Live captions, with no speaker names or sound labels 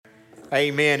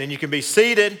Amen. And you can be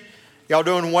seated. Y'all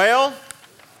doing well?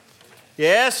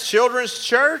 Yes, Children's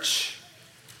Church.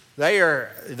 They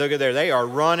are, look at there, they are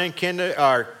running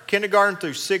kindergarten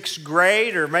through sixth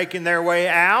grade or making their way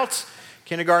out.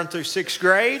 Kindergarten through sixth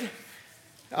grade.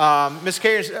 Miss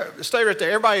Karen, stay right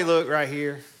there. Everybody look right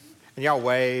here. And y'all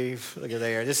wave. Look at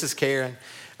there. This is Karen.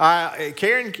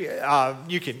 Karen,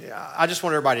 you can, I just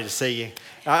want everybody to see you.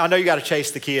 I know you got to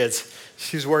chase the kids.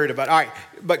 She's worried about it. All right.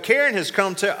 But Karen has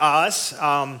come to us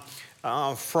from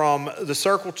the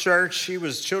Circle Church. She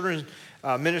was children's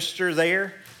minister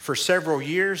there for several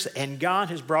years, and God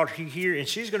has brought her here, and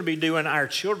she's going to be doing our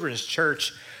children's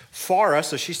church for us.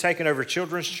 So she's taking over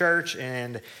children's church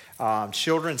and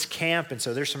children's camp, and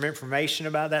so there's some information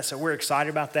about that. So we're excited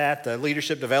about that. The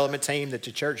leadership development team that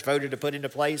the church voted to put into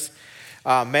place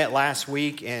met last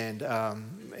week, and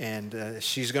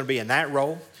she's going to be in that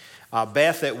role.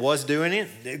 Beth, that was doing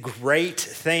it, great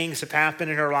things have happened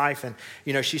in her life. And,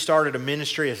 you know, she started a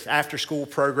ministry, an after-school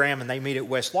program, and they meet at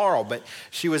West Laurel. But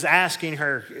she was asking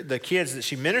the kids that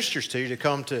she ministers to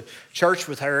come to church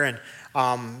with her.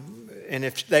 And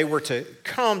if they were to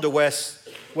come to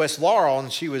West Laurel and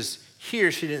she was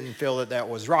here, she didn't feel that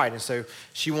was right. And so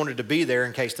she wanted to be there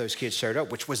in case those kids showed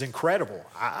up, which was incredible.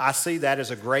 I see that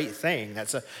as a great thing.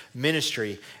 That's a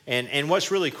ministry. And what's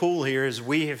really cool here is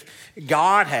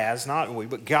God has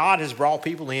brought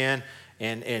people in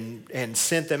and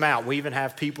sent them out. We even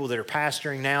have people that are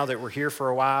pastoring now that were here for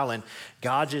a while, and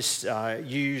God just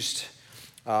used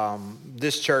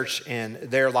this church and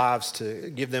their lives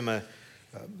to give them a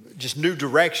just new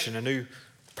direction, a new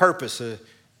purpose, a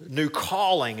new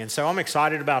calling. And so I'm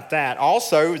excited about that.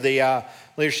 Also, the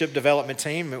leadership development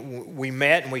team, we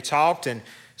met and we talked, and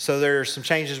so there's some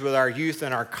changes with our youth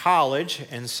and our college.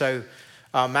 And so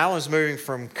Madeleine's moving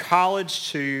from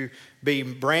college to be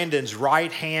Brandon's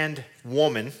right-hand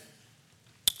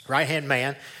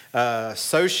man,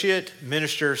 associate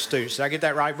minister of students. Did I get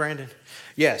that right, Brandon?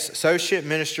 Yes, associate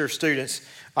minister of students.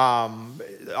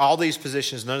 All these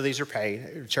positions, none of these are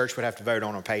paid. The church would have to vote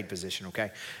on a paid position,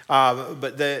 okay?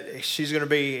 But she's going to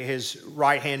be his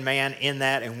right-hand man in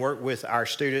that and work with our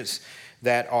students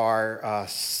that are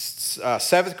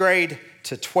 7th grade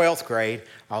to 12th grade.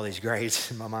 All these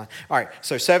grades in my mind. All right,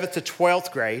 so 7th to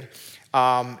 12th grade.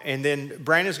 And then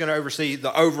Brandon's going to oversee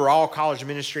the overall college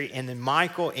ministry, and then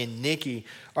Michael and Nikki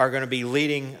are going to be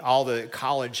leading all the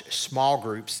college small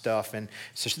group stuff, and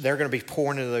so they're going to be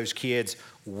pouring into those kids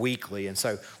weekly. And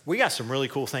so we got some really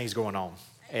cool things going on,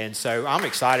 and so I'm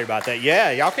excited about that.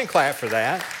 Yeah, y'all can clap for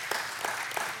that.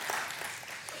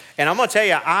 And I'm going to tell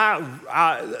you,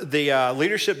 the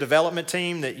leadership development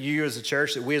team that we as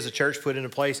a church put into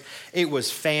place, it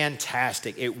was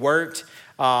fantastic. It worked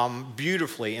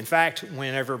beautifully. In fact,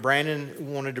 whenever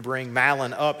Brandon wanted to bring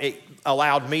Madeline up, it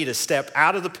allowed me to step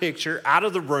out of the picture, out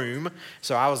of the room.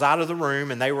 So I was out of the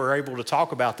room, and they were able to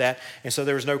talk about that. And so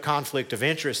there was no conflict of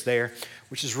interest there,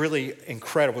 which is really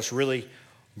incredible. It's really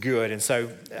good. And so,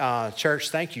 church,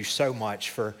 thank you so much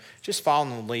for just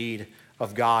following the lead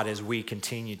of God as we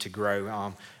continue to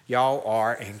grow. Y'all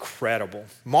are incredible.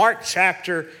 Mark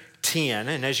chapter 10,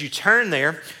 and as you turn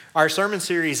there, our sermon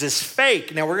series is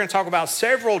fake. Now, we're going to talk about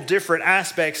several different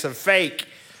aspects of fake.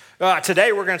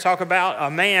 Today, we're going to talk about a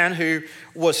man who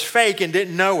was fake and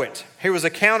didn't know it. He was a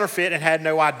counterfeit and had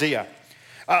no idea.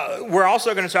 We're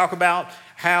also going to talk about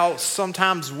how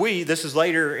sometimes this is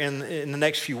later in the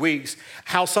next few weeks,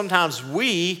 how sometimes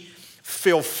we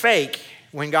feel fake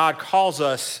when God calls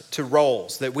us to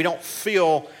roles, that we don't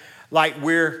feel like I'm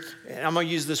going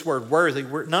to use this word worthy.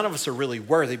 None of us are really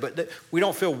worthy, but we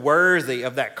don't feel worthy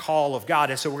of that call of God.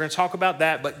 And so we're going to talk about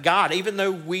that. But God, even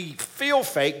though we feel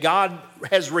fake, God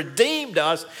has redeemed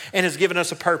us and has given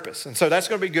us a purpose. And so that's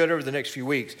going to be good over the next few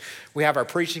weeks. We have our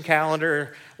preaching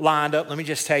calendar lined up. Let me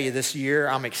just tell you, this year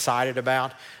I'm excited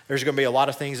about. There's going to be a lot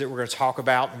of things that we're going to talk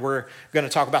about. We're going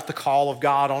to talk about the call of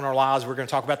God on our lives. We're going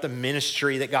to talk about the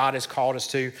ministry that God has called us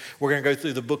to. We're going to go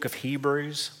through the book of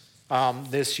Hebrews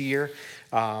this year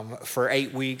for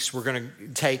 8 weeks. We're going to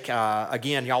take,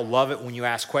 again, y'all love it when you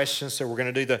ask questions. So we're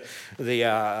going to do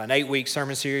an 8-week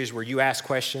sermon series where you ask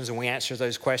questions and we answer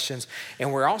those questions.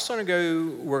 And we're also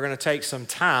going to take some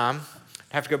time.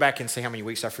 I have to go back and see how many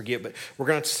weeks I forget, but we're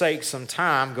going to take some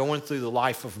time going through the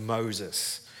life of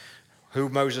Moses, who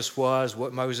Moses was,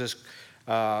 what Moses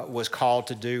was called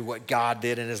to do, what God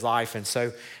did in his life. And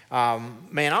so,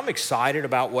 man, I'm excited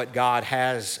about what God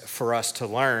has for us to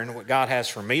learn, what God has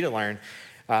for me to learn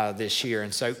this year.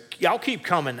 And so y'all keep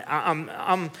coming.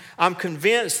 I'm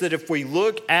convinced that if we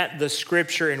look at the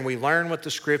scripture and we learn what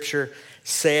the scripture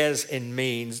says and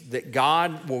means, that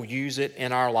God will use it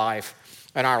in our life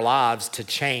and our lives to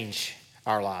change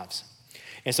our lives.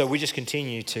 And so we just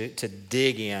continue to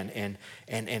dig in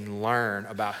and learn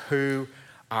about who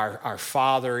our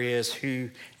Father is, who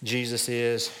Jesus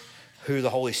is, who the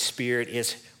Holy Spirit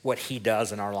is, what he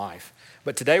does in our life.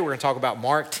 But today we're going to talk about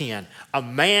Mark 10, a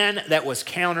man that was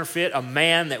counterfeit, a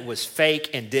man that was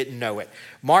fake and didn't know it.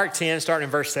 Mark 10, starting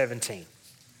in verse 17. It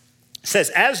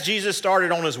says, as Jesus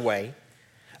started on his way,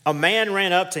 a man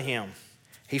ran up to him.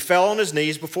 He fell on his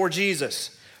knees before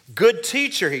Jesus. Good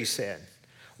teacher, he said,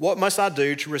 what must I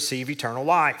do to receive eternal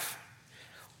life?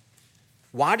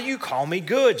 Why do you call me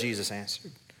good? Jesus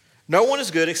answered. No one is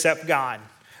good except God.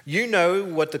 You know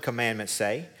what the commandments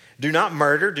say. Do not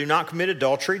murder, do not commit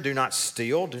adultery, do not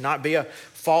steal, do not be a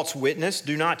false witness,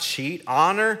 do not cheat,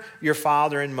 honor your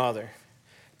father and mother.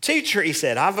 Teacher, he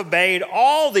said, I've obeyed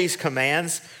all these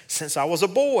commands since I was a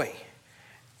boy.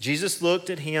 Jesus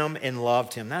looked at him and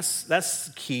loved him. That's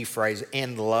the key phrase,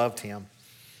 and loved him.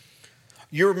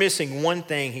 You're missing one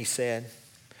thing, he said.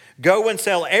 Go and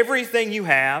sell everything you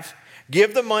have,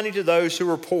 give the money to those who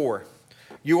are poor.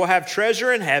 You will have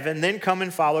treasure in heaven, then come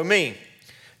and follow me.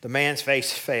 The man's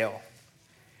face fell.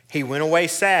 He went away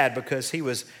sad because he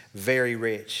was very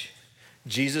rich.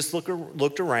 Jesus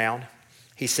looked around.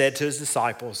 He said to his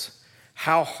disciples,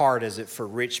 how hard is it for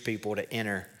rich people to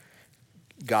enter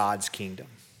God's kingdom?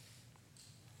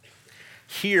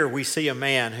 Here we see a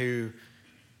man who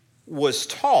was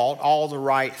taught all the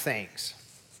right things.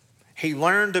 He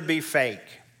learned to be fake.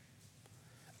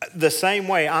 The same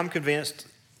way I'm convinced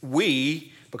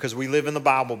we, because we live in the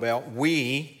Bible Belt,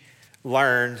 we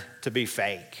learned to be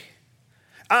fake.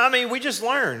 I mean, we just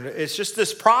learned. It's just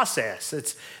this process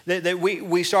that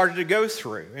we started to go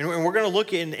through. And we're going to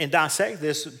look and dissect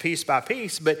this piece by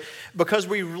piece. But because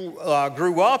we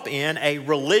grew up in a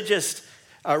religious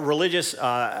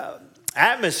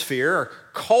atmosphere or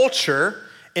culture,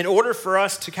 in order for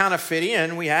us to kind of fit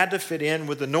in, we had to fit in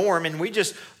with the norm. And we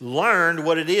just learned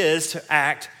what it is to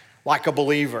act like a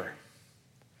believer.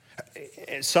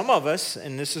 Some of us,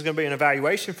 and this is going to be an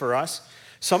evaluation for us,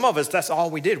 some of us, that's all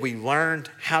we did. We learned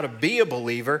how to be a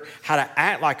believer, how to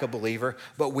act like a believer,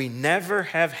 but we never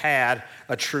have had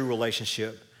a true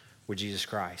relationship with Jesus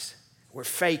Christ. We're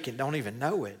fake and don't even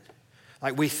know it.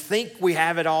 Like we think we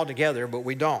have it all together, but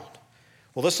we don't.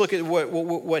 Well, let's look at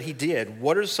what he did.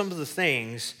 What are some of the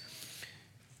things,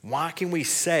 why can we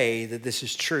say that this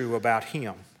is true about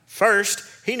him? First,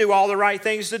 he knew all the right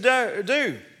things to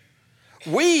do.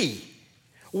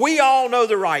 We all know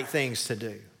the right things to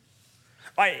do.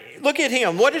 Look at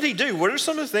him. What did he do? What are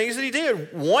some of the things that he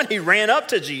did? One, he ran up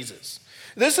to Jesus.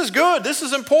 This is good. This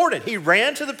is important. He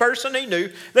ran to the person he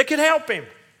knew that could help him.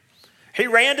 He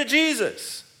ran to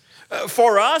Jesus.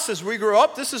 For us, as we grew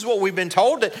up, this is what we've been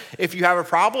told, that if you have a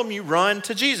problem, you run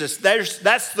to Jesus.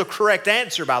 That's the correct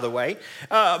answer, by the way.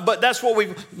 But that's what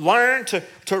we've learned,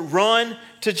 to run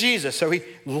to Jesus. So he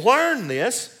learned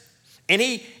this, and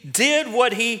he did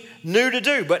what he knew to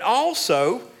do. But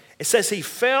also, it says he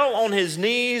fell on his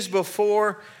knees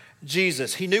before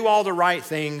Jesus. He knew all the right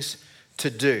things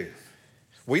to do.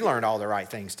 We learned all the right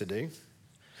things to do.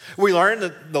 We learned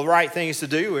that the right things to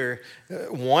do are,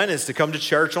 one is to come to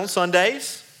church on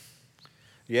Sundays.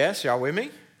 Yes, y'all with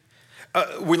me?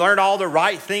 We learned all the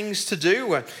right things to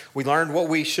do. We learned what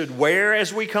we should wear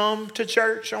as we come to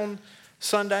church on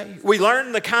Sunday. We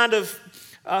learned the kind of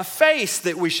face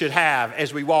that we should have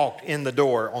as we walk in the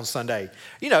door on Sunday.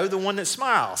 You know, the one that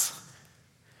smiles.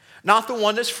 Not the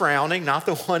one that's frowning, not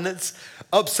the one that's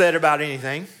upset about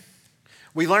anything.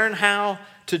 We learned how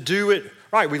to do it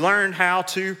right. We learned how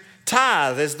to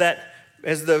tithe as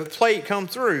the plate come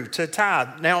through, to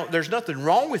tithe. Now, there's nothing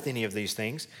wrong with any of these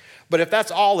things, but if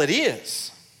that's all it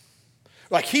is,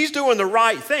 like he's doing the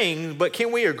right thing, but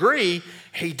can we agree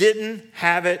he didn't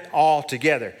have it all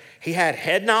together? He had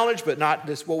head knowledge, but not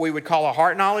this what we would call a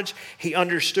heart knowledge. He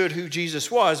understood who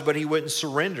Jesus was, but he wouldn't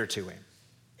surrender to him.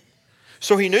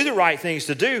 So he knew the right things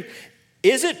to do.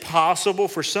 Is it possible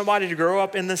for somebody to grow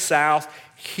up in the South,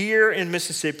 here in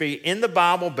Mississippi, in the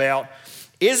Bible Belt?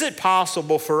 Is it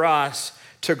possible for us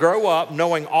to grow up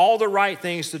knowing all the right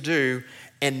things to do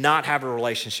and not have a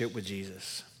relationship with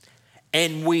Jesus?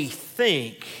 And we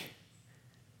think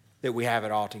that we have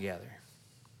it all together.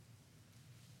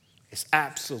 It's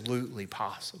absolutely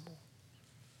possible.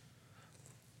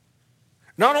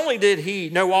 Not only did he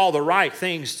know all the right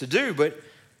things to do, but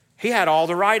he had all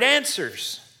the right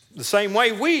answers. The same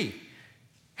way we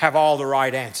have all the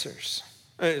right answers.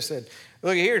 It said,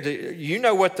 look here, you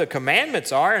know what the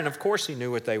commandments are. And of course he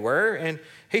knew what they were. And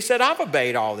he said, I've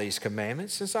obeyed all these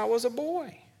commandments since I was a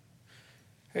boy.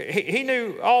 He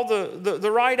knew all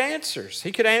the right answers.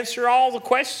 He could answer all the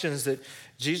questions that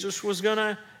Jesus was going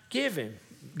to give him.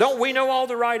 Don't we know all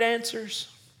the right answers?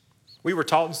 We were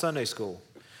taught in Sunday school.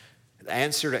 The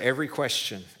answer to every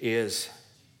question is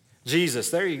Jesus.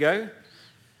 There you go.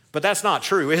 But that's not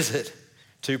true, is it?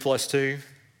 2 plus 2.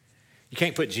 You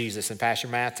can't put Jesus and pass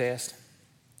your math test.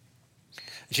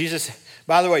 Jesus,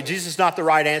 by the way, Jesus is not the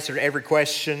right answer to every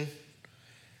question.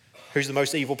 Who's the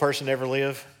most evil person to ever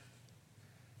live?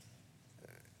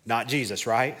 Not Jesus,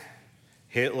 right?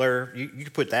 Hitler, you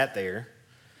could put that there.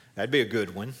 That'd be a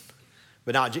good one.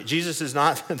 But not, Jesus is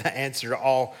not the answer to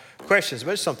all questions,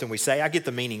 but it's something we say. I get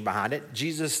the meaning behind it.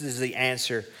 Jesus is the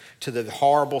answer to the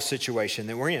horrible situation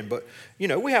that we're in. But,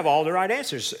 we have all the right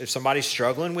answers. If somebody's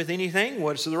struggling with anything,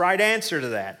 what's the right answer to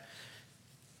that?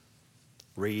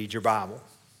 Read your Bible.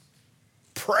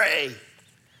 Pray.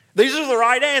 These are the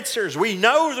right answers. We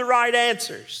know the right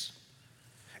answers.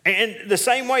 And the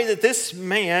same way that this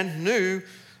man knew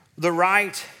the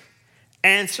right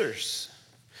answers.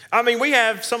 I mean, we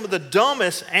have some of the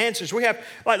dumbest answers. We have,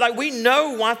 like we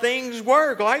know why things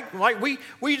work. Like we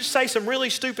just say some really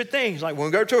stupid things. Like when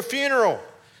we go to a funeral,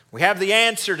 we have the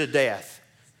answer to death.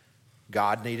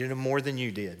 God needed him more than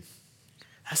you did.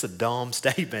 That's a dumb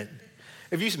statement.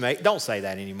 Don't say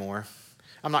that anymore.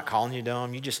 I'm not calling you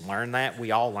dumb. You just learn that.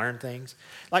 We all learn things.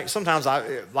 Like sometimes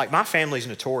my family's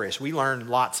notorious. We learn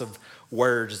lots of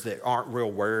words that aren't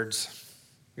real words.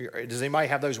 Does anybody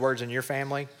have those words in your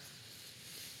family?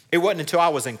 It wasn't until I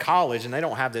was in college, and they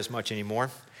don't have this much anymore,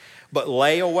 but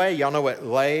layaway, y'all know what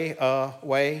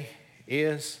layaway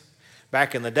is?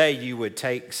 Back in the day, you would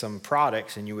take some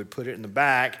products and you would put it in the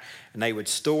back, and they would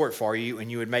store it for you, and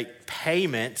you would make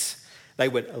payments. They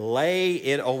would lay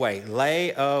it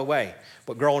away.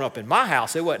 But growing up in my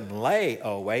house, it wasn't lay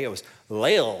away, it was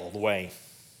lay away.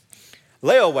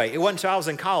 Layaway. It wasn't until I was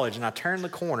in college and I turned the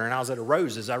corner and I was at a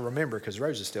Rose's. I remember because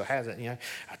Rose's still has it.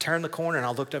 I turned the corner and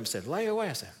I looked up and said, layaway.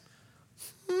 I said,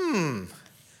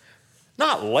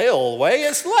 not layaway,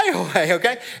 it's layaway,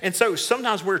 okay? And so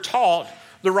sometimes we're taught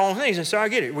the wrong things. And so I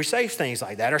get it. We say things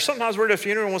like that. Or sometimes we're at a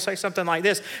funeral and we'll say something like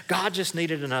this. God just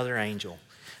needed another angel.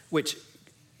 Which,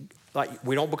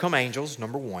 we don't become angels,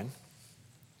 number one.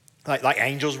 Like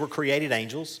angels were created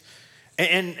angels.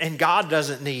 And God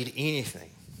doesn't need anything.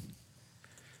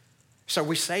 So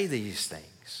we say these things.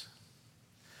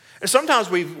 And sometimes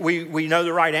we know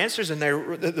the right answers and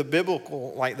the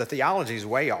biblical, the theology is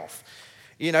way off.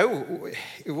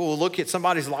 We'll look at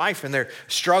somebody's life and they're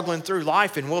struggling through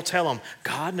life and we'll tell them,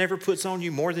 God never puts on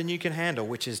you more than you can handle,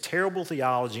 which is terrible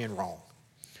theology and wrong.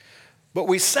 But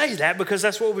we say that because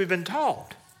that's what we've been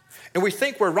taught. And we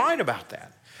think we're right about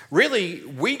that. Really,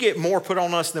 we get more put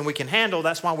on us than we can handle.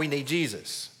 That's why we need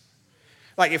Jesus.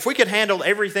 If we could handle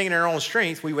everything in our own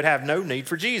strength, we would have no need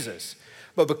for Jesus.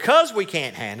 But because we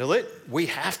can't handle it, we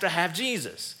have to have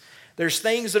Jesus. There's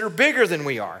things that are bigger than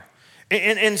we are.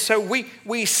 And so we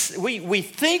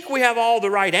think we have all the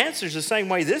right answers the same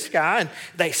way this guy, and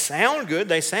they sound good,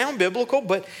 they sound biblical,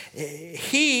 but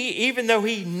even though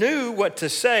he knew what to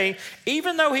say,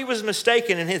 even though he was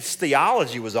mistaken and his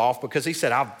theology was off because he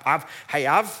said,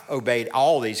 I've obeyed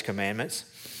all these commandments,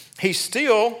 he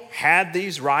still had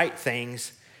these right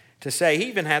things to say. He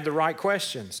even had the right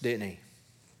questions, didn't he?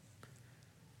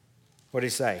 What did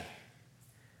he say?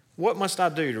 What must I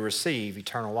do to receive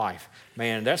eternal life?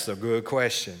 Man, that's a good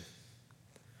question.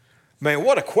 Man,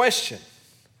 what a question.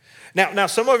 Now,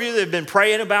 some of you that have been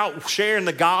praying about sharing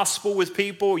the gospel with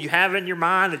people, you have in your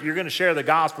mind that you're going to share the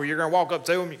gospel. You're going to walk up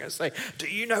to them, you're going to say, do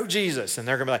you know Jesus? And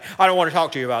they're going to be like, I don't want to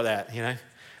talk to you about that,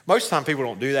 Most of the time people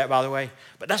don't do that, by the way,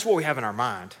 but that's what we have in our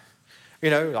mind.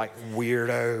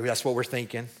 Weirdo, that's what we're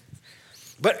thinking.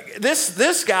 But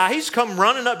this guy, he's come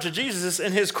running up to Jesus,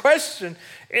 and his question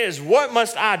is, what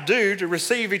must I do to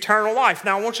receive eternal life?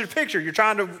 Now, I want you to picture,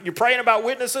 you're praying about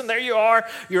witnessing, there you are,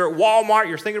 you're at Walmart,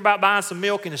 you're thinking about buying some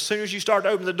milk, and as soon as you start to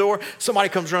open the door, somebody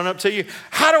comes running up to you.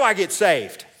 How do I get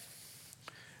saved?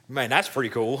 Man, that's pretty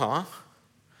cool, huh?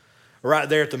 Right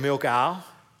there at the milk aisle.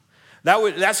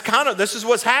 This is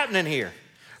what's happening here.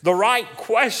 The right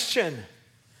question.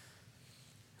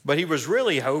 But he was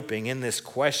really hoping in this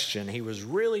question,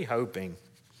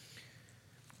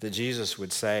 that Jesus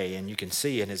would say, and you can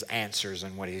see in his answers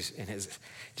and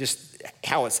just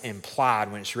how it's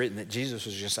implied when it's written that Jesus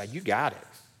was just like, you got it.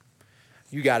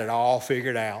 You got it all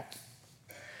figured out.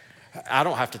 I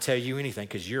don't have to tell you anything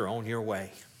because you're on your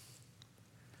way.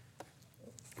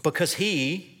 Because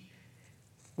he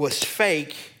was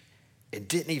fake and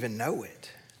didn't even know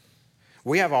it.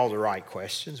 We have all the right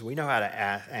questions. We know how to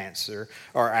answer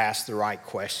or ask the right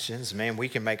questions. Man, we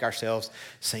can make ourselves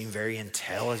seem very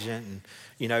intelligent.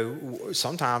 And,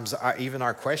 sometimes even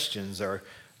our questions are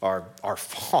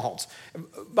false.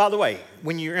 By the way,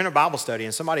 when you're in a Bible study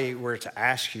and somebody were to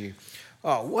ask you,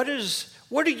 what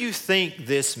do you think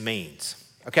this means?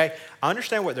 Okay, I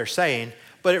understand what they're saying,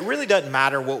 but it really doesn't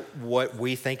matter what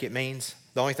we think it means.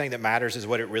 The only thing that matters is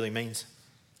what it really means.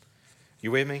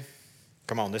 You with me?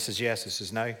 Come on, this is yes, this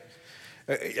is no.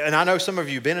 And I know some of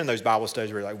you have been in those Bible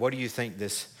studies where you're like, what do you think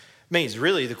this means?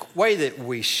 Really, the way that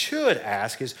we should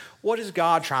ask is, what is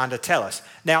God trying to tell us?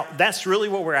 Now, that's really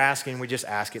what we're asking. We just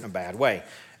ask it in a bad way.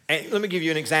 And let me give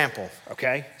you an example,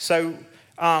 okay? So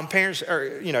parents,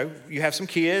 you have some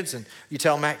kids and you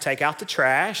tell them, take out the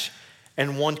trash.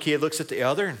 And one kid looks at the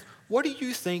other and, what do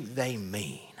you think they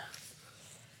mean?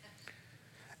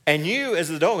 And you, as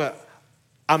the adult, go,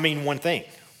 I mean one thing,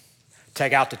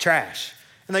 take out the trash.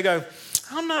 And they go,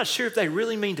 I'm not sure if they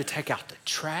really mean to take out the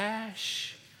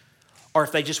trash or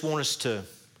if they just want us to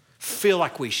feel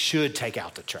like we should take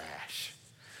out the trash.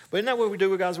 But isn't that what we do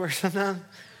with God's word sometimes?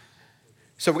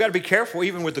 So we got to be careful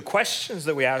even with the questions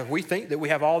that we have. If we think that we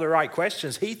have all the right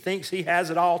questions, he thinks he has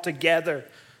it all together.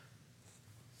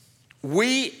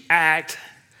 We act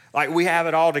like we have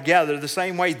it all together the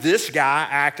same way this guy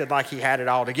acted like he had it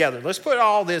all together. Let's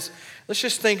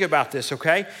just think about this,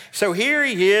 okay? So here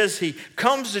he is. He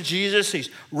comes to Jesus. He's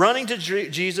running to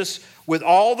Jesus with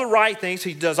all the right things.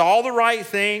 He does all the right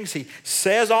things. He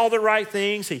says all the right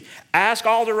things. He asks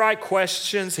all the right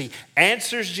questions. He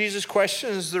answers Jesus'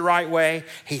 questions the right way.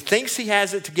 He thinks he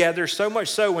has it together, so much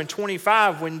so in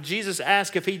 25, when Jesus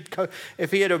asked if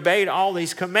he had obeyed all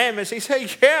these commandments, he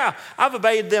said, yeah, I've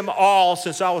obeyed them all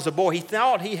since I was a boy. He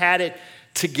thought he had it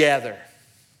together.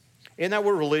 Isn't that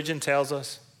what religion tells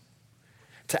us?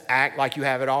 To act like you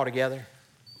have it all together?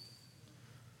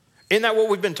 Isn't that what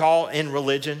we've been taught in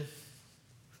religion?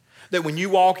 That when you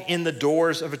walk in the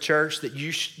doors of a church that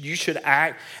you should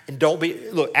act and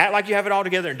act like you have it all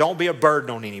together and don't be a burden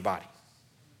on anybody.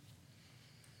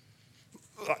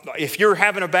 If you're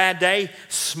having a bad day,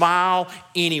 smile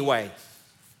anyway.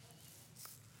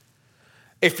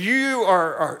 If you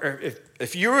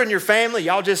and your family,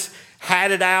 y'all just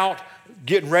had it out,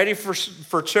 getting ready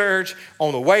for church,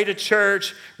 on the way to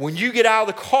church, when you get out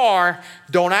of the car,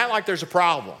 don't act like there's a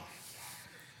problem.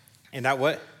 Isn't that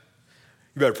what?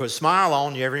 You better put a smile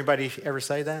on. Anybody ever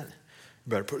say that? You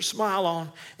better put a smile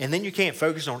on. And then you can't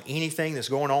focus on anything that's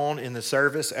going on in the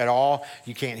service at all.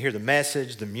 You can't hear the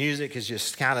message. The music is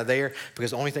just kind of there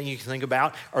because the only thing you can think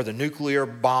about are the nuclear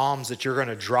bombs that you're going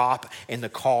to drop in the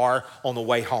car on the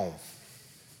way home.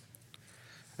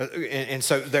 And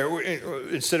so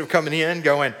instead of coming in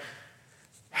going,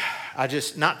 I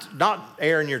just, not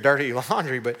airing your dirty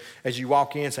laundry, but as you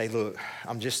walk in, say, look,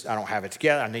 I don't have it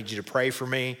together. I need you to pray for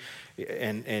me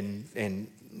and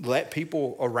let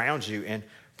people around you and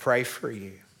pray for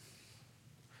you.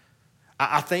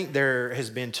 I think there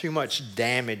has been too much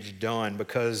damage done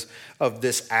because of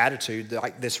this attitude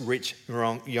like this rich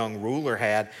young ruler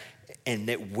had, and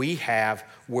that we have,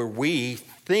 where we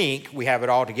think we have it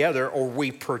all together, or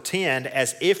we pretend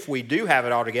as if we do have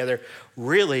it all together,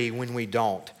 really when we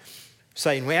don't.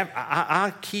 Saying,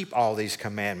 I keep all these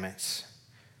commandments,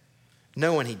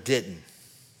 knowing he didn't.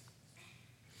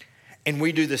 And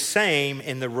we do the same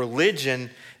in the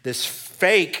religion, this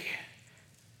fake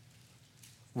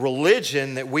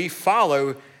religion that we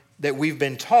follow, that we've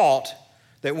been taught,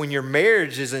 that when your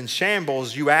marriage is in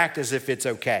shambles, you act as if it's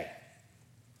okay.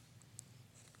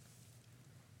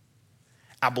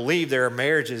 I believe there are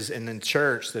marriages in the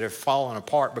church that have fallen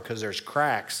apart because there's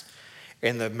cracks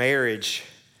in the marriage,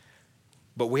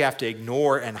 but we have to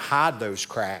ignore and hide those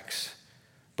cracks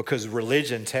because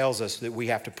religion tells us that we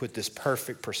have to put this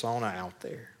perfect persona out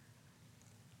there.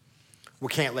 We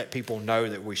can't let people know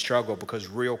that we struggle because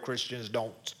real Christians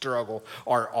don't struggle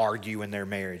or argue in their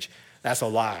marriage. That's a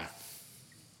lie.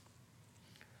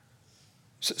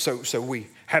 So we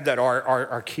have that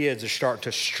our kids are starting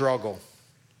to struggle.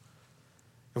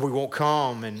 And we won't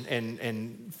come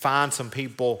and find some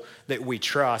people that we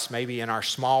trust, maybe in our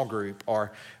small group,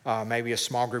 or maybe a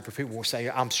small group of people will say,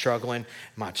 I'm struggling.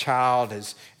 My child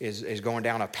is going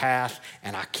down a path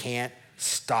and I can't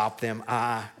stop them.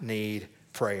 I need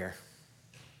prayer.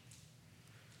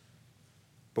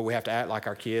 But we have to act like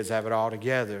our kids have it all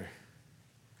together.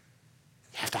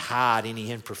 You have to hide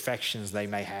any imperfections they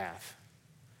may have.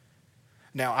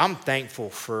 Now, I'm thankful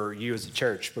for you as a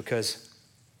church because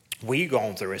we've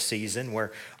gone through a season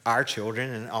where our children,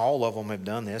 and all of them have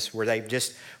done this, where they've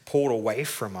just pulled away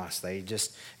from us.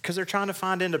 Because they're trying to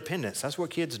find independence. That's what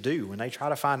kids do. When they try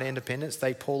to find independence,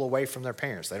 they pull away from their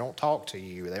parents. They don't talk to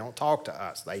you. They don't talk to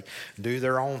us. They do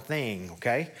their own thing,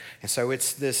 okay? And so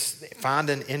it's this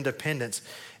finding independence.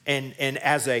 And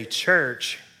as a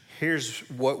church, here's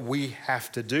what we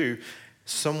have to do.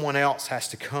 Someone else has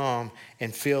to come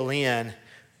and fill in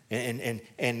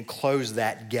and close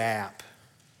that gap.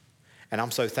 And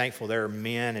I'm so thankful there are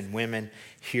men and women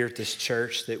here at this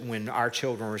church that when our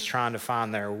children was trying to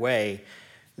find their way,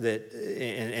 that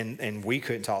and we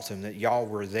couldn't talk to them, that y'all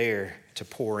were there to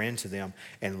pour into them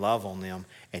and love on them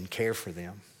and care for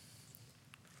them.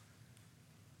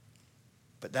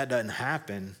 But that doesn't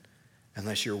happen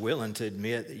unless you're willing to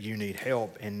admit that you need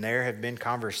help. And there have been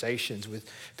conversations with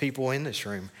people in this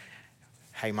room.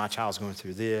 Hey, my child's going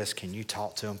through this. Can you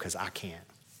talk to them? Because I can't.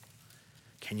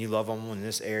 Can you love them in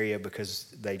this area? Because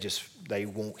they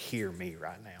won't hear me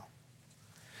right now.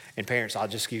 And parents, I'll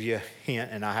just give you a hint,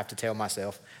 and I have to tell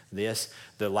myself this: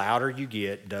 the louder you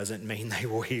get doesn't mean they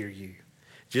will hear you.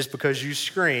 Just because you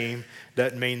scream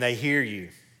doesn't mean they hear you.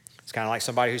 It's kind of like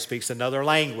somebody who speaks another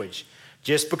language.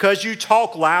 Just because you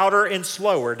talk louder and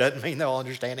slower doesn't mean they'll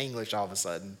understand English all of a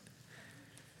sudden.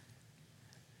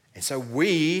 And so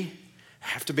we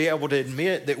have to be able to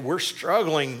admit that we're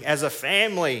struggling as a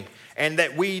family and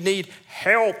that we need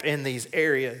help in these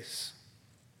areas.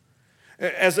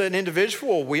 As an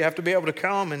individual, we have to be able to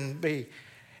come and be,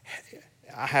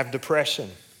 I have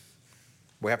depression.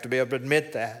 We have to be able to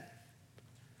admit that.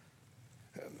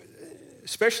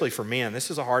 Especially for men.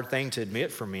 This is a hard thing to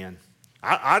admit for men.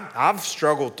 I've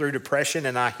struggled through depression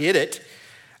and I hid it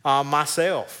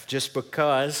myself just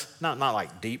because, not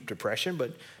like deep depression,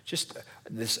 but just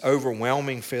this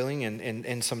overwhelming feeling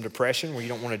and some depression where you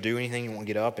don't want to do anything, you want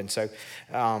to get up. And so,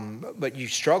 but you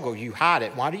struggle, you hide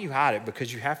it. Why do you hide it?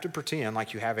 Because you have to pretend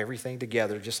like you have everything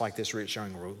together, just like this rich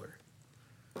young ruler.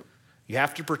 You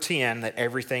have to pretend that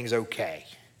everything's okay.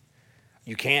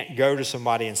 You can't go to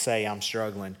somebody and say, I'm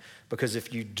struggling, because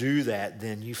if you do that,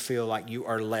 then you feel like you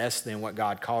are less than what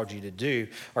God called you to do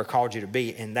or called you to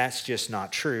be, and that's just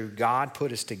not true. God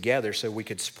put us together so we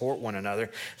could support one another.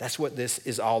 That's what this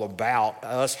is all about,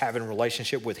 us having a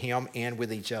relationship with Him and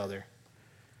with each other.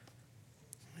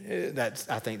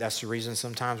 I think that's the reason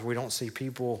sometimes we don't see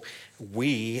people,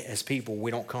 we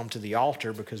don't come to the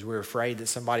altar because we're afraid that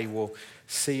somebody will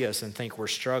see us and think we're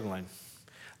struggling.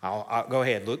 I'll go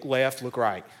ahead, look left, look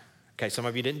right. Okay, some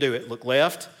of you didn't do it. Look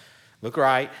left, look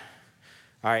right.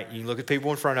 All right, you can look at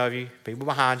people in front of you, people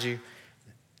behind you.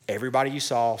 Everybody you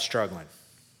saw struggling.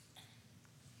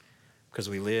 Because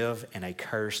we live in a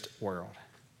cursed world.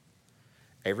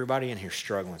 Everybody in here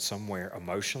struggling somewhere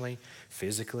emotionally,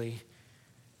 physically,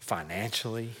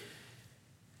 financially,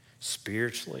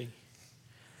 spiritually.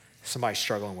 Somebody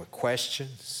struggling with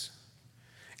questions.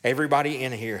 Everybody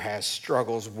in here has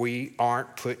struggles. We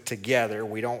aren't put together.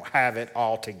 We don't have it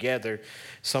all together.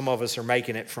 Some of us are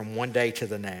making it from one day to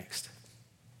the next.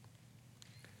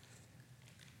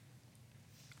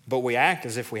 But we act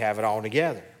as if we have it all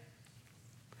together.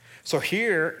 So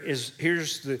here's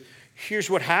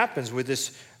what happens with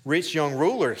this rich young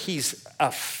ruler. He's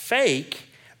a fake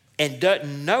and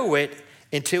doesn't know it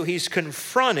until he's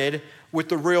confronted with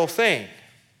the real thing.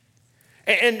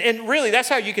 And really, that's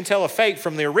how you can tell a fake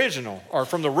from the original or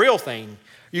from the real thing.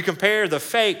 You compare the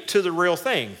fake to the real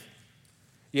thing.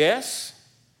 Yes?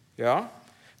 Yeah?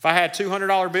 If I had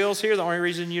 $200 bills here, the only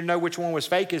reason you know which one was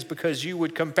fake is because you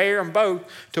would compare them both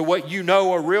to what you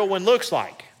know a real one looks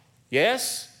like.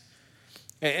 Yes?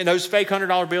 And those fake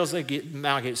 $100 bills, I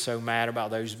get so mad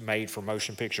about those made for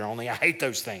motion picture only. I hate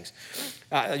those things.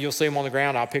 You'll see them on the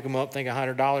ground. I'll pick them up, think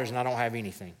 $100, and I don't have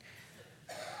anything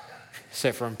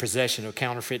except for in possession of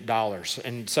counterfeit dollars.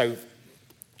 And so,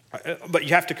 but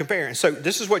you have to compare. And so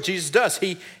this is what Jesus does.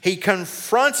 He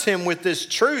confronts him with this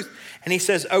truth, and he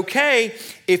says, okay,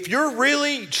 if you're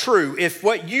really true, if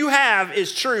what you have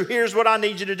is true, here's what I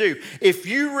need you to do. If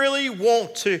you really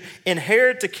want to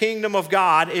inherit the kingdom of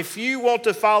God, if you want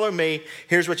to follow me,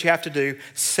 here's what you have to do.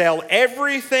 Sell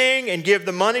everything and give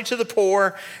the money to the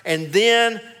poor, and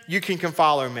then you can come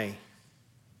follow me.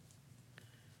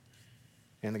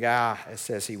 And the guy, it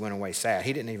says he went away sad.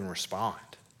 He didn't even respond.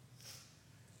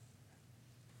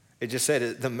 It just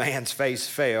said the man's face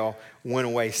fell, went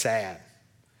away sad.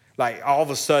 Like all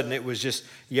of a sudden it was just,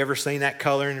 you ever seen that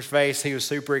color in his face? He was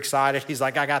super excited. He's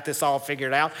like, I got this all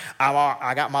figured out.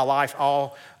 I got my life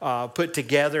all put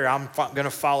together. I'm going to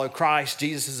follow Christ.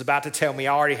 Jesus is about to tell me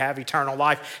I already have eternal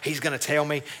life. He's going to tell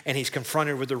me, and he's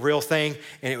confronted with the real thing.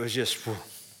 And it was just,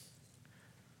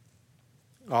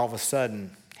 all of a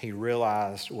sudden, he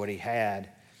realized what he had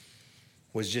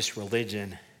was just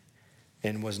religion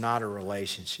and was not a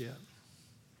relationship.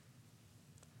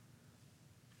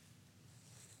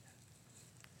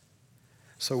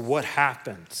 So what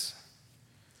happens?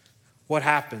 What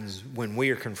happens when we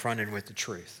are confronted with the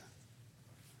truth?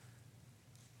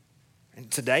 And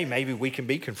today, maybe we can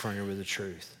be confronted with the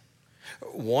truth.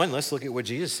 One, let's look at what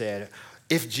Jesus said.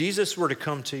 If Jesus were to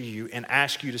come to you and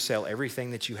ask you to sell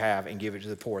everything that you have and give it to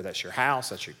the poor, that's your house,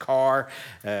 that's your car,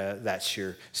 that's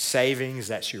your savings,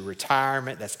 that's your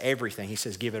retirement, that's everything. He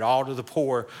says, give it all to the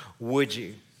poor, would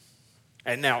you?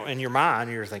 And now in your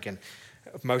mind, you're thinking,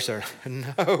 most are,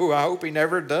 no, I hope he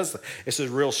never does that. It's a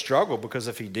real struggle because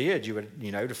if he did, you would,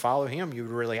 to follow him, you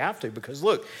would really have to. Because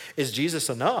look, is Jesus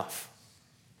enough?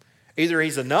 Either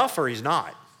he's enough or he's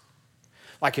not.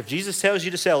 Like if Jesus tells you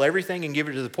to sell everything and give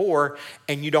it to the poor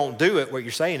and you don't do it, what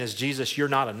you're saying is, Jesus, you're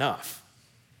not enough.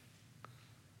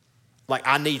 Like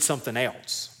I need something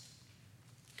else.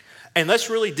 And let's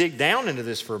really dig down into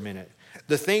this for a minute.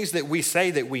 The things that we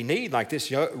say that we need, like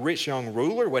this rich young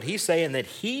ruler, what he's saying that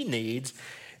he needs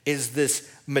is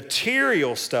this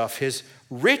material stuff, his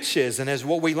riches. And as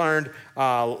what we learned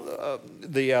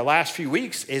the last few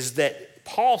weeks is that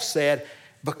Paul said,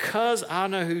 because I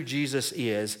know who Jesus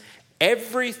is,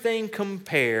 everything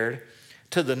compared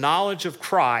to the knowledge of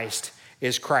Christ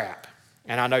is crap.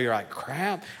 And I know you're like,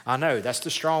 crap? I know, that's the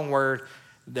strong word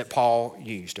that Paul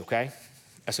used, okay?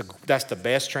 That's the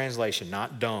best translation,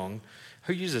 not dung.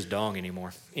 Who uses dung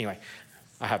anymore? Anyway,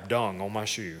 I have dung on my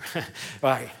shoe.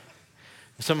 Like,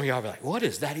 some of y'all be like, what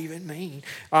does that even mean?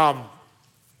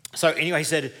 So anyway, he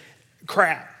said,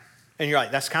 crap. And you're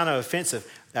like, that's kind of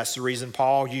offensive. That's the reason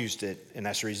Paul used it, and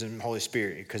that's the reason Holy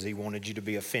Spirit, because he wanted you to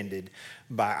be offended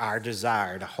by our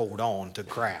desire to hold on to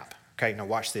crap. Okay, now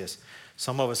watch this.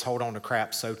 Some of us hold on to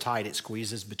crap so tight it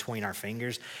squeezes between our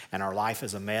fingers, and our life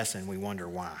is a mess, and we wonder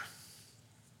why.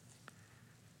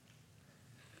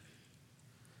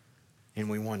 And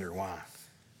we wonder why.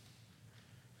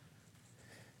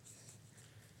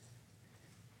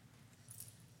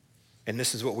 And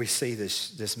this is what we see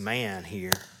this man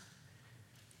here,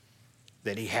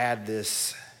 that he had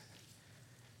these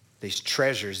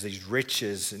treasures, these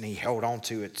riches, and he held on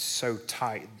to it so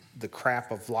tight. The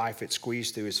crap of life, it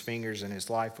squeezed through his fingers, and his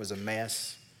life was a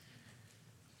mess.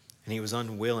 And he was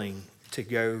unwilling to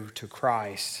go to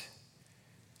Christ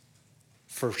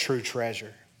for true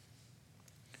treasure.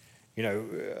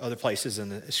 Other places in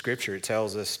the scripture, it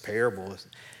tells us parables,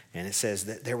 and it says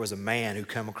that there was a man who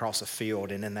come across a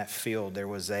field, and in that field there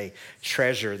was a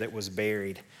treasure that was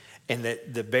buried. And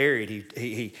that the buried,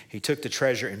 he took the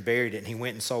treasure and buried it, and he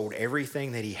went and sold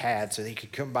everything that he had so that he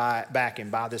could come back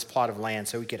and buy this plot of land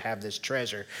so he could have this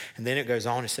treasure. And then it goes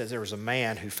on, it says there was a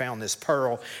man who found this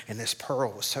pearl, and this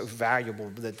pearl was so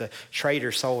valuable that the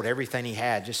trader sold everything he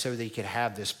had just so that he could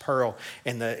have this pearl.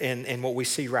 And what we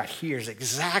see right here is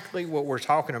exactly what we're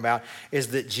talking about,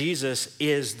 is that Jesus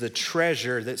is the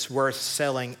treasure that's worth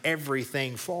selling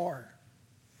everything for.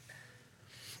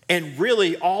 And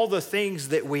really, all the things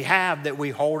that we have that we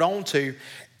hold on to,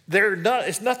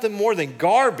 it's nothing more than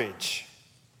garbage.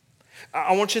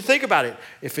 I want you to think about it.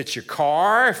 If it's your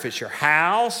car, if it's your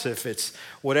house, if it's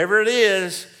whatever it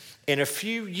is, in a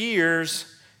few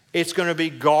years, it's going to be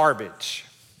garbage.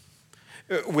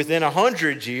 Within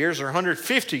 100 years or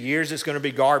 150 years, it's going to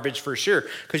be garbage for sure.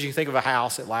 Because you can think of a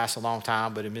house that lasts a long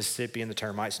time, but in Mississippi and the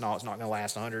termites and all, it's not going to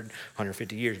last 100,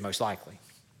 150 years, most likely.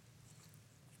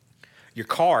 Your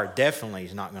car definitely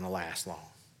is not going to last long.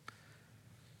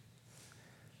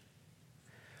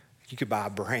 You could buy a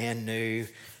brand new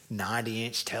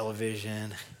 90-inch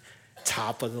television,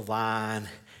 top of the line,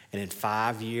 and in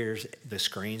 5 years, the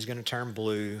screen's going to turn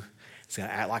blue. It's going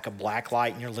to act like a black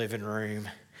light in your living room,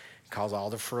 cause all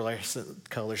the fluorescent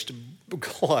colors to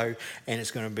glow, and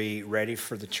it's going to be ready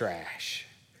for the trash.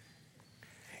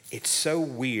 It's so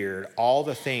weird, all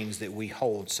the things that we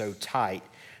hold so tight.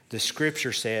 The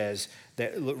scripture says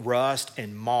that rust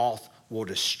and moth will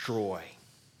destroy.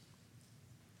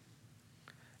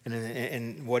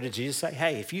 And what did Jesus say?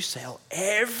 Hey, if you sell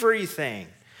everything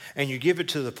and you give it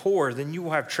to the poor, then you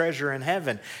will have treasure in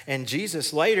heaven. And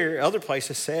Jesus later, other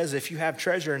places says, if you have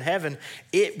treasure in heaven,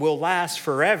 it will last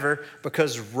forever,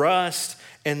 because rust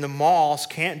and the moths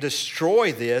can't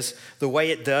destroy this the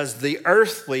way it does the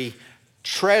earthly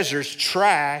treasures,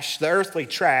 the earthly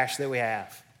trash that we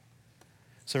have.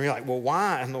 So you're like, well,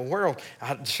 why in the world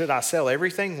should I sell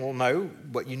everything? Well, no,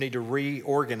 but you need to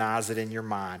reorganize it in your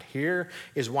mind. Here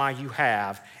is why you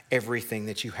have everything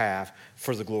that you have,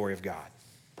 for the glory of God.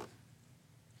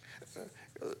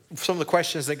 Some of the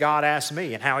questions that God asked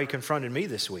me and how he confronted me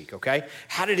this week, okay?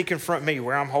 How did he confront me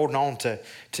where I'm holding on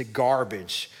to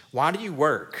garbage? Why do you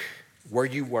work where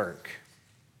you work?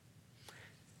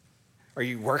 Are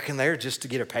you working there just to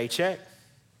get a paycheck?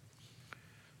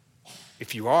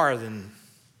 If you are, then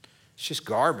it's just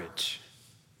garbage.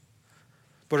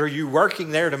 But are you working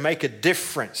there to make a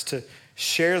difference, to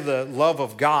share the love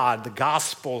of God, the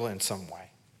gospel in some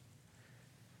way?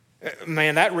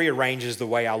 Man, that rearranges the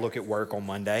way I look at work on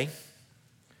Monday.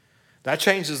 That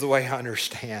changes the way I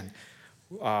understand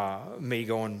me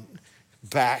going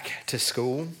back to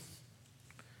school.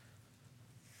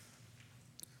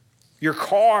 Your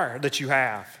car that you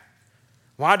have.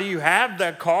 Why do you have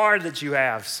that car that you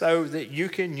have? So that you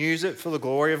can use it for the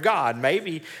glory of God.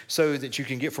 Maybe so that you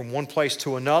can get from one place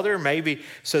to another. Maybe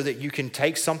so that you can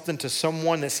take something to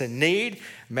someone that's in need.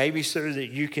 Maybe so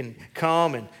that you can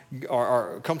come and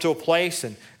or come to a place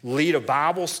and lead a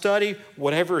Bible study.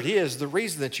 Whatever it is, the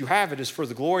reason that you have it is for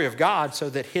the glory of God so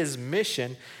that His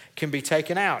mission can be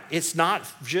taken out. It's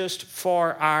not just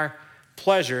for our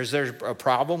pleasure. Is there a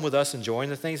problem with us enjoying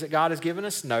the things that God has given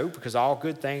us? No, because all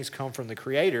good things come from the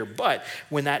Creator. But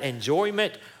when that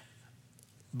enjoyment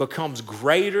becomes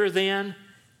greater than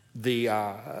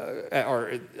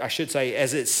or I should say,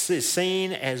 as it's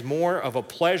seen as more of a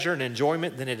pleasure and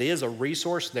enjoyment than it is a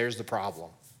resource, there's the problem.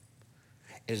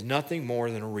 It is nothing more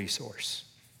than a resource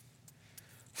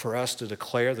for us to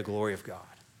declare the glory of God.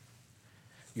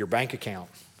 Your bank account.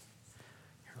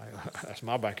 That's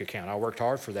my bank account. I worked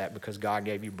hard for that because God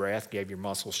gave you breath, gave your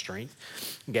muscle strength,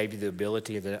 gave you the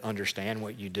ability to understand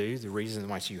what you do. The reason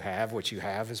why you have what you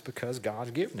have is because God's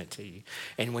given it to you.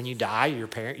 And when you die, your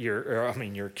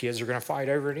kids are going to fight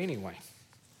over it anyway.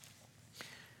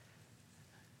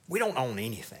 We don't own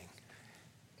anything.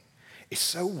 It's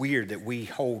so weird that we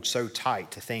hold so tight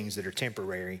to things that are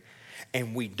temporary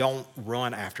and we don't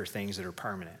run after things that are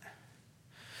permanent.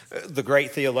 The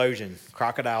great theologian,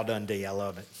 Crocodile Dundee, I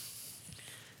love it.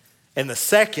 And the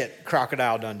second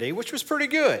Crocodile Dundee, which was pretty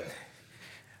good,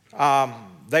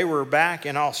 they were back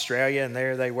in Australia, and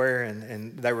there they were,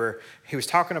 and he was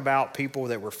talking about people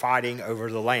that were fighting over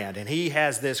the land. And he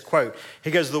has this quote.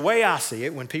 He goes, the way I see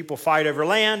it, when people fight over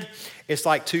land, it's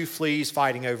like two fleas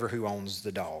fighting over who owns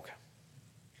the dog.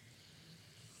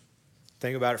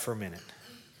 Think about it for a minute.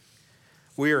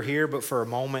 We are here, but for a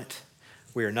moment,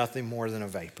 we are nothing more than a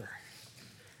vapor.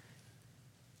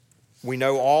 We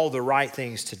know all the right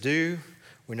things to do.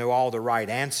 We know all the right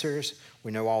answers.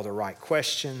 We know all the right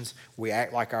questions. We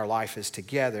act like our life is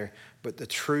together. But the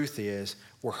truth is,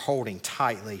 we're holding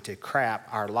tightly to crap.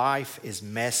 Our life is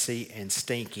messy and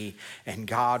stinky, and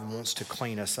God wants to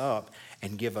clean us up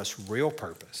and give us real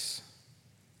purpose.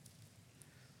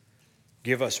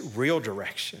 Give us real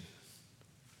direction.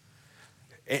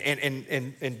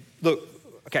 And look,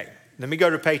 okay. Let me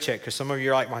go to paycheck because some of you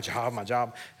are like, my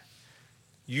job.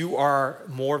 You are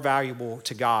more valuable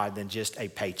to God than just a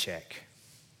paycheck.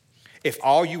 If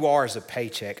all you are is a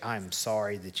paycheck, I'm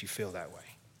sorry that you feel that way.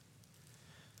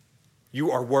 You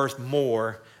are worth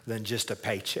more than just a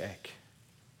paycheck.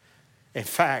 In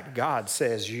fact, God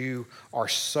says you are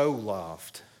so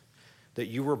loved that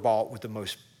you were bought with the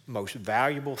most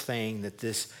valuable thing that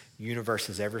this universe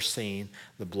has ever seen,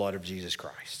 the blood of Jesus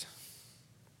Christ.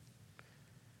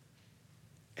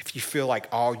 If you feel like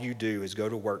all you do is go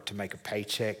to work to make a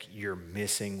paycheck, you're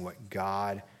missing what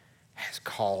God has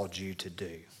called you to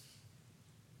do.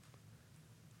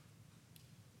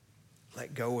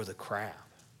 Let go of the crap.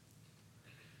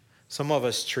 Some of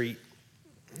us treat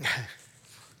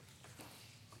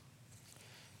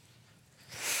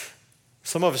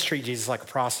Jesus like a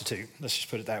prostitute. Let's just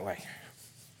put it that way.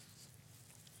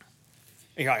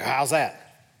 And you're like, how's that?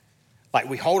 Like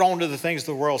we hold on to the things of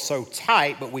the world so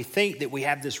tight, but we think that we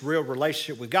have this real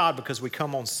relationship with God because we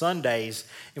come on Sundays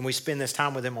and we spend this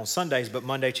time with Him on Sundays, but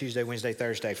Monday, Tuesday, Wednesday,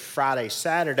 Thursday, Friday,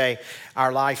 Saturday,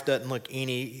 our life doesn't look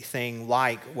anything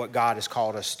like what God has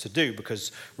called us to do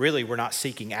because really we're not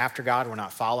seeking after God, we're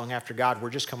not following after God,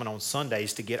 we're just coming on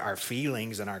Sundays to get our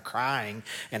feelings and our crying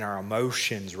and our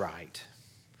emotions right.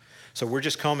 So we're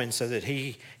just coming so that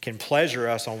He can pleasure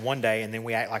us on one day and then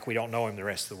we act like we don't know Him the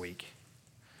rest of the week.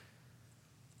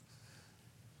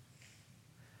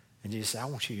 And Jesus said, I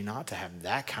want you not to have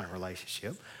that kind of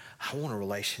relationship. I want a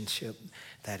relationship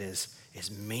that is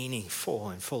meaningful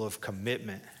and full of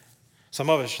commitment. Some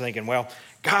of us are thinking, well,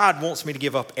 God wants me to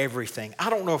give up everything.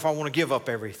 I don't know if I want to give up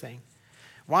everything.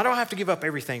 Why do I have to give up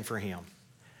everything for Him?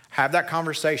 Have that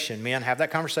conversation, men. Have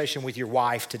that conversation with your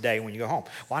wife today when you go home.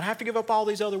 Why do I have to give up all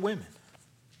these other women?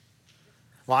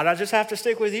 Why do I just have to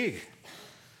stick with you?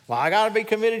 Why I got to be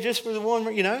committed just for the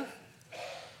one, you know?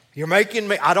 You're making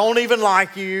me, I don't even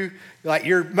like you. Like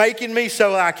you're making me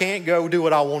so I can't go do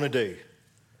what I want to do.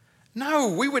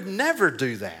 No, we would never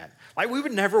do that. Like we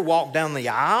would never walk down the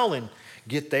aisle and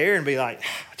get there and be like,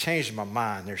 I changed my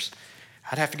mind.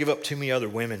 I'd have to give up too many other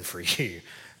women for you.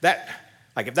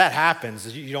 Like if that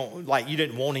happens, you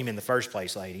didn't want Him in the first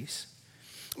place, ladies.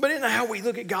 But isn't that how we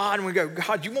look at God and we go,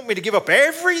 God, you want me to give up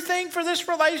everything for this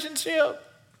relationship?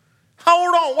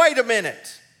 Hold on, wait a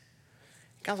minute.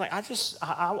 God's like,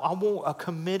 I want a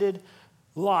committed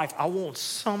life. I want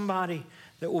somebody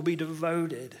that will be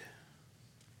devoted.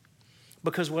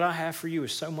 Because what I have for you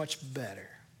is so much better.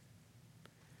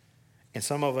 And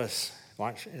some of us,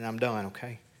 and I'm done,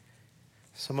 okay?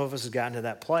 Some of us have gotten to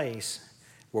that place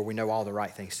where we know all the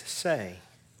right things to say.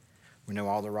 We know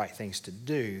all the right things to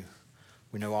do.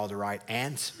 We know all the right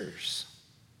answers.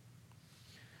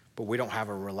 But we don't have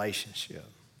a relationship.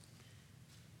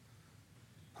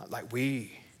 Like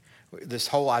this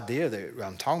whole idea that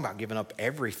I'm talking about giving up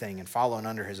everything and following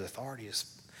under his authority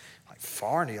is like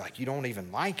foreign. Like you don't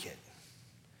even like it.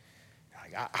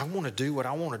 Like I want to do what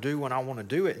I want to do when I want to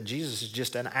do it. And Jesus is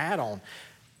just an add-on.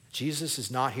 Jesus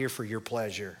is not here for your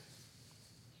pleasure.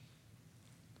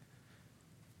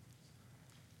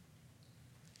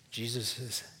 Jesus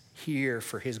is here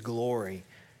for his glory,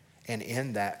 and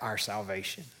in that, our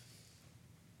salvation.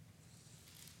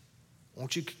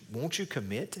 Won't you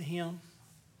commit to him?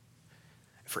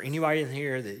 For anybody in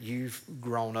here that you've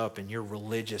grown up and you're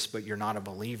religious but you're not a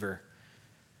believer,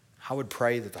 I would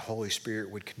pray that the Holy Spirit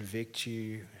would convict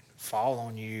you, and fall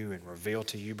on you, and reveal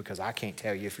to you, because I can't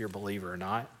tell you if you're a believer or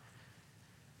not.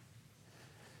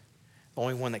 The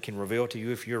only one that can reveal to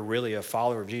you if you're really a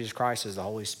follower of Jesus Christ is the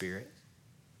Holy Spirit.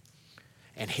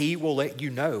 And he will let you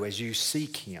know as you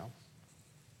seek him.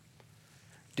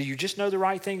 Do you just know the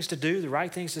right things to do, the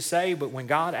right things to say, but when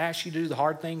God asks you to do the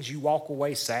hard things, you walk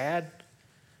away sad?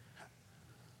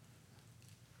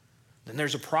 Then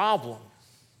there's a problem.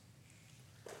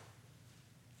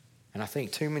 And I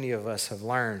think too many of us have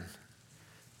learned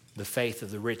the faith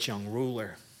of the rich young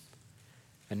ruler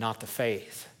and not the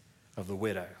faith of the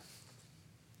widow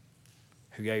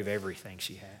who gave everything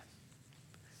she had.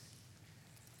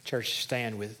 Church,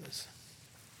 stand with us.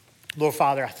 Lord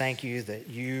Father, I thank you that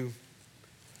you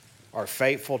are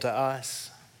faithful to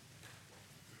us.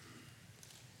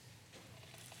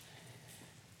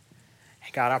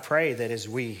 God, I pray that as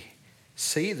we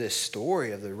see this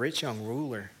story of the rich young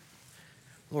ruler,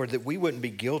 Lord, that we wouldn't be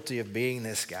guilty of being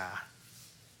this guy.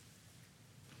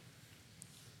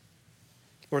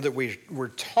 Lord, that we're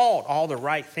taught all the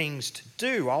right things to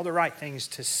do, all the right things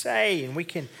to say, and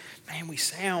we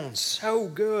sound so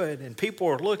good, and people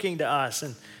are looking to us.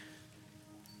 And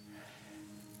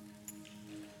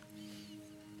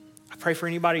I pray for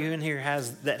anybody who in here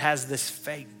has this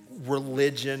fake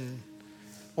religion,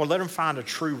 or let them find a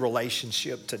true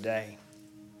relationship today.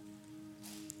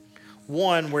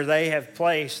 One where they have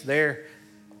placed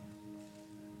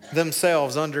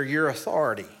themselves under your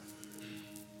authority.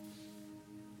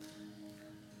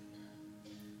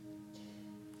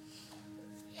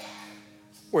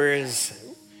 Whereas,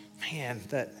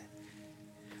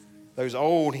 those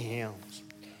old hymns,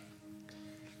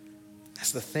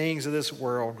 as the things of this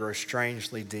world grow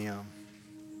strangely dim.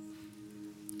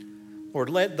 Lord,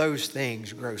 let those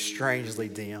things grow strangely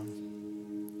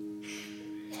dim.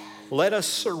 Let us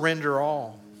surrender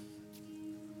all.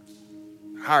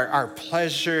 Our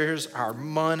pleasures, our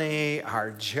money,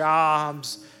 our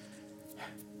jobs,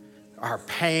 our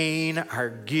pain, our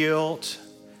guilt,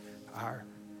 our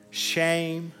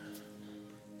shame.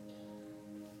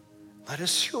 Let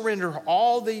us surrender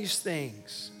all these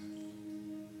things.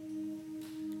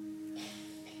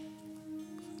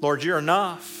 Lord, you're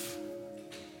enough.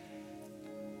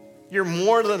 You're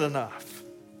more than enough.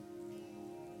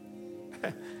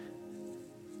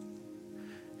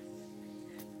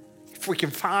 If we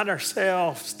can find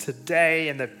ourselves today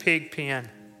in the pig pen,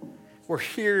 where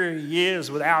here he is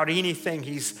without anything,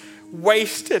 he's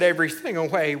wasted everything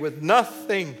away with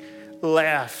nothing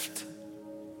left.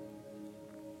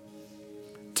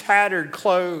 Tattered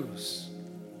clothes.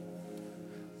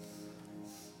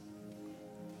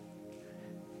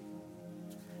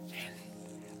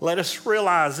 Let us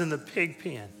realize in the pig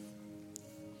pen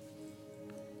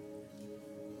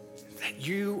that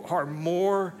you are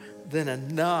more than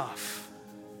enough.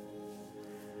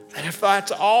 And if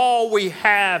that's all we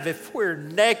have, if we're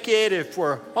naked, if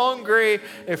we're hungry,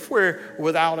 if we're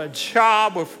without a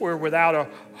job, if we're without a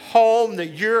home, that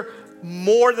you're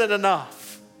more than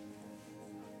enough.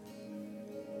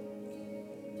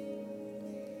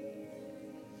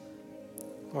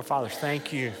 Lord Father,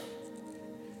 thank you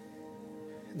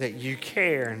that you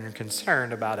care and are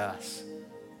concerned about us.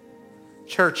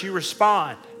 Church, you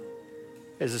respond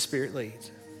as the Spirit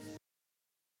leads.